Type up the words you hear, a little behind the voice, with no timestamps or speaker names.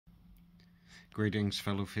Greetings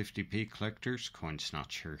fellow 50p collectors, Coin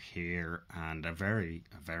Snatcher here, and a very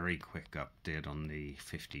quick update on the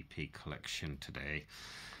 50p collection today.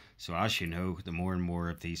 So as you know, the more and more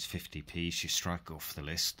of these 50p's you strike off the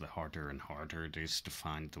list, the harder and harder it is to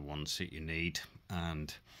find the ones that you need.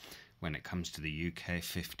 And when it comes to the UK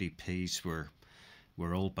 50p's,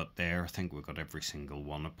 we're all but there. I think we've got every single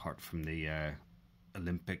one apart from the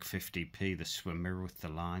Olympic 50p, the swimmer with the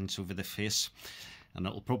lines over the face. And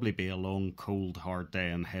it'll probably be a long, cold, hard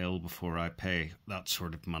day in hell before I pay that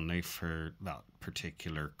sort of money for that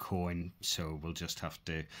particular coin. So we'll just have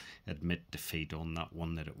to admit defeat on that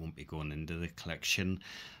one, that it won't be going into the collection.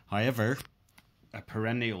 However, a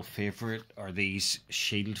perennial favourite are these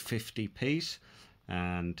Shield 50p's.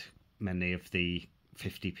 And many of the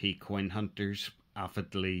 50p coin hunters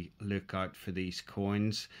avidly look out for these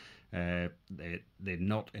coins. They're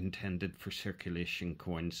not intended for circulation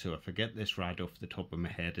coins, so if I get this right off the top of my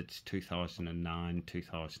head, it's 2009,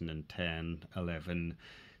 2010, 11,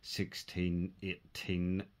 16,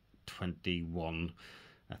 18, 21.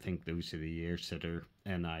 I think those are the years that are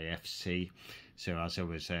NIFC. So as I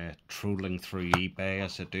was trolling through eBay,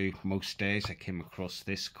 as I do most days, I came across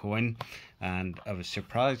this coin, and I was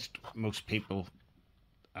surprised most people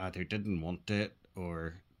either didn't want it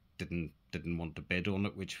or didn't want to bid on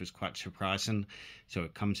it, which was quite surprising. So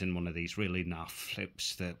it comes in one of these really naff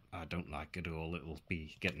flips that I don't like at all. It'll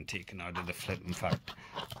be getting taken out of the flip. In fact,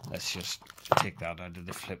 let's just take that out of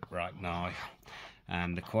the flip right now.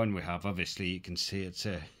 And the coin we have, obviously you can see it's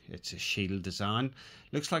a shield design.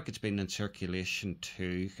 Looks like it's been in circulation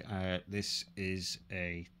too. This is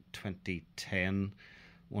a 2010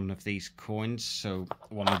 one of these coins, so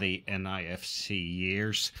one of the NIFC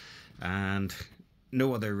years. And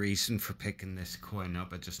no other reason for picking this coin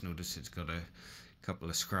up. I just noticed it's got a couple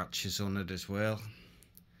of scratches on it as well.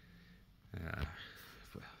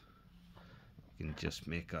 You can just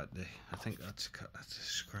make out the, I think that's a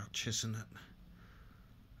scratch, isn't it?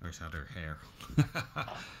 Or is that her hair?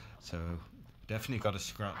 So definitely got a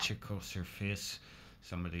scratch across her face.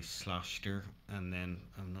 Somebody slashed her, and then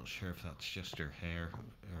I'm not sure if that's just her hair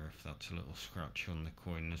or if that's a little scratch on the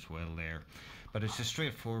coin as well there. But it's a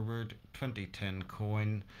straightforward 2010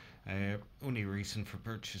 coin. Only reason for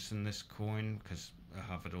purchasing this coin, because I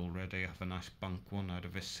have it already, I have a nice bunk one out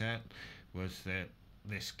of a set, was that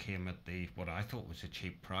this came at the what I thought was a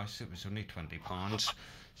cheap price. It was only £20.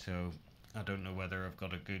 So I don't know whether I've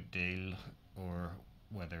got a good deal or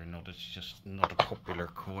whether or not it's just not a popular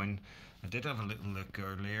coin. I did have a little look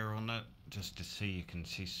earlier on it just to see. You can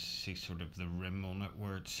see sort of the rim on it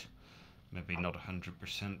where it's maybe not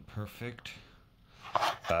 100% perfect,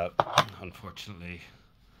 but unfortunately,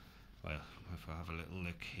 well, if I have a little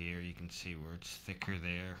look here, you can see where it's thicker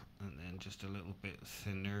there and then just a little bit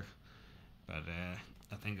thinner. But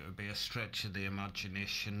I think it would be a stretch of the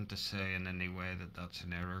imagination to say in any way that that's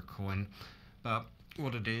an error coin. But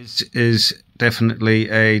what it is definitely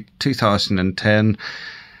a 2010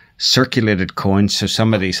 circulated coin. So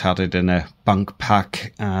somebody's had it in a bunk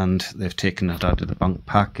pack and they've taken it out of the bunk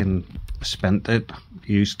pack and spent it,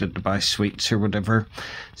 used it to buy sweets or whatever.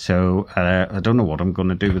 So I don't know what I'm going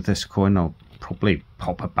to do with this coin. I'll probably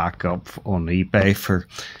pop it back up on eBay for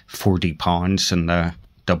 £40 and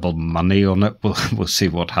double money on it. We'll see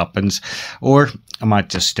what happens. Or I might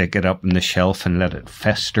just stick it up in the shelf and let it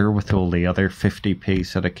fester with all the other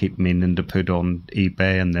 50p's that I keep meaning to put on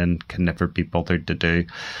eBay and then can never be bothered to do.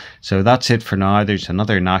 So that's it for now. There's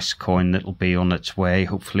another nice coin that'll be on its way.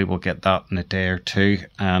 Hopefully we'll get that in a day or two,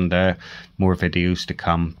 and more videos to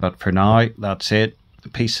come. But for now, that's it.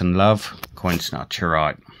 Peace and love. Coin Snatcher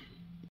out.